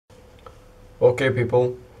Okay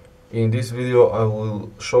people, in this video I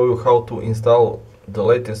will show you how to install the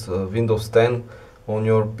latest Windows 10 on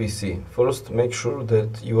your PC. First, make sure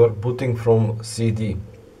that you are booting from CD.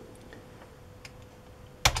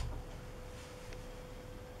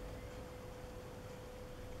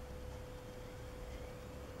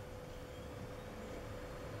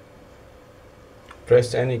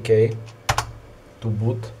 Press any key to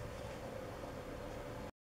boot.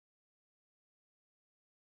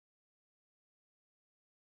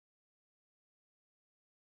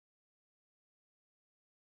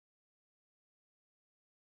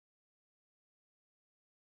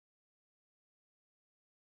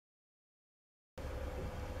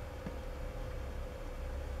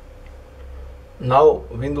 Now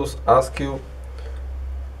Windows asks you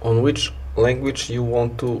on which language you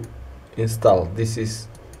want to install.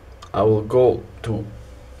 I will go to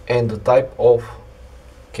and the type of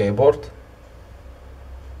keyboard.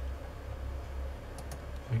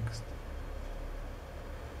 Next.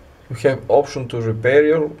 You have option to repair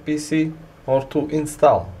your PC or to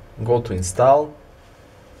install. Go to install.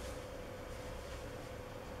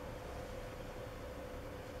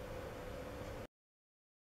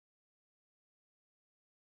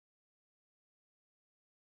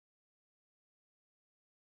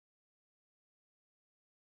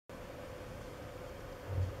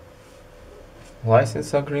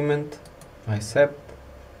 License agreement, accept,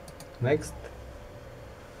 next.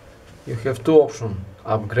 You have two options,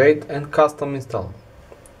 upgrade and custom install.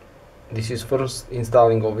 This is first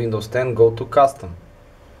installing of Windows 10, go to custom.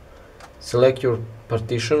 Select your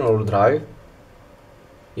partition or drive.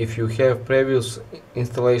 If you have previous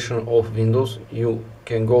installation of Windows, you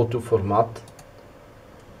can go to format.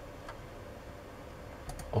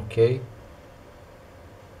 OK.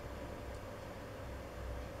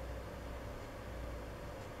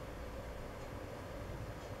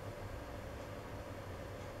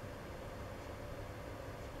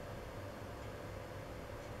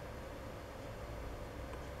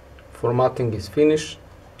 Formatting is finished.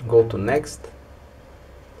 Go to next.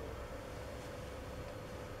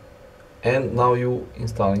 And now you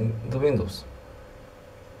installing the Windows.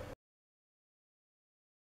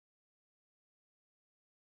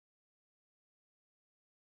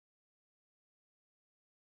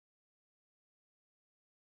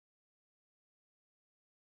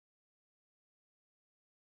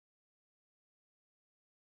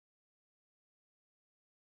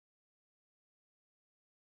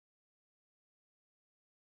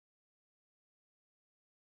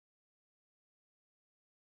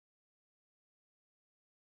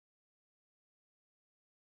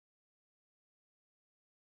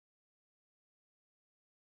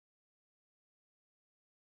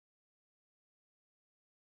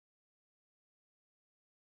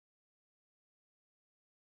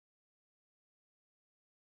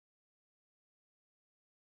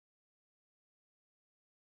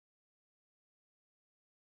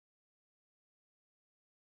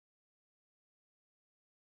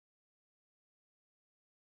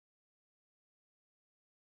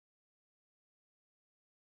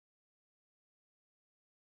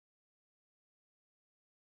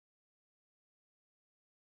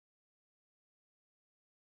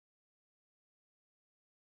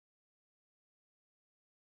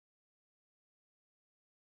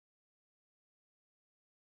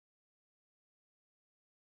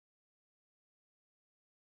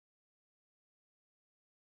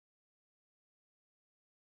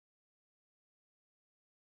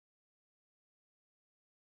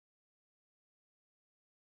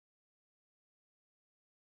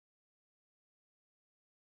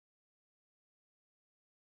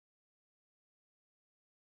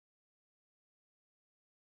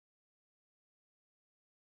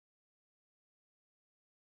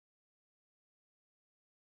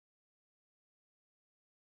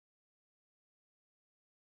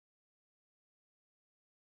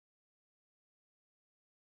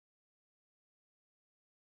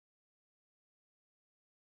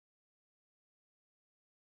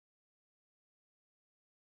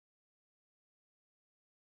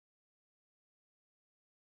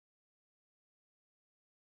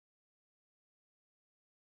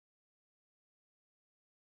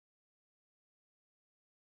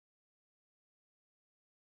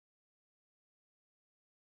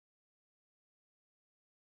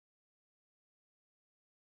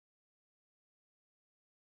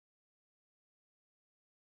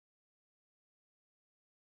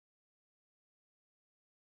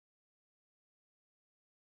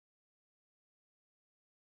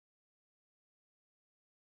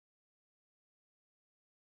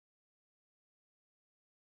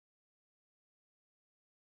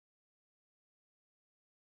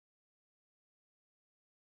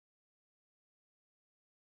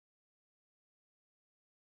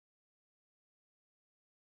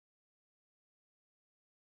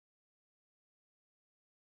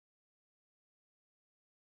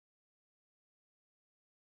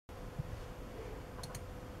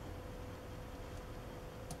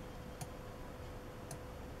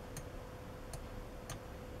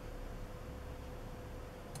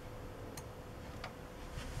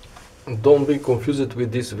 Don't be confused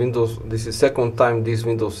with this Windows. This is second time this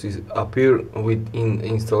Windows is appear in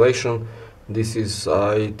installation. This is,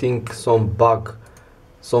 I think, some bug,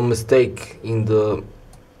 some mistake in the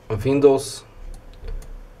Windows.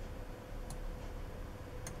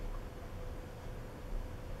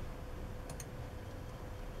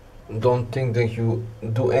 Don't think that you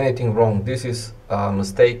do anything wrong. This is a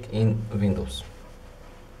mistake in Windows.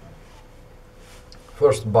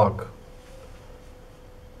 First bug.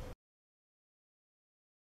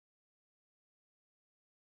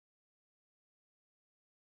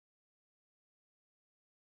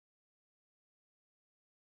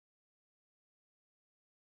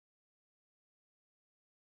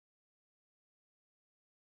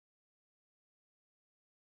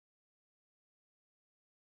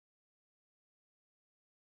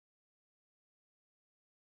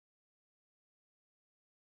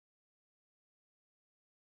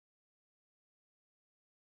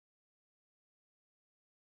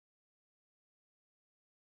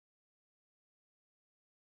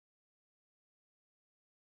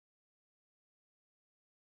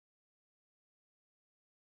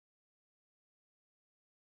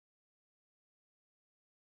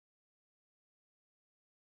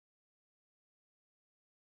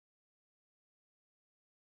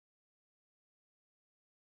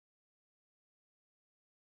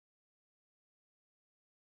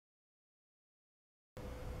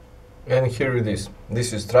 And here it is.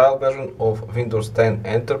 This is trial version of Windows 10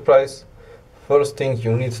 Enterprise. First thing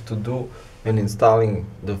you need to do when installing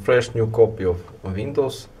the fresh new copy of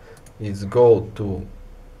Windows is go to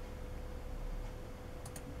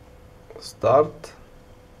Start,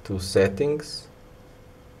 to Settings,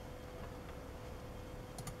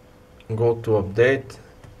 go to Update,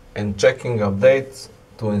 and checking updates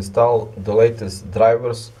to install the latest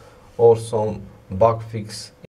drivers or some bug fix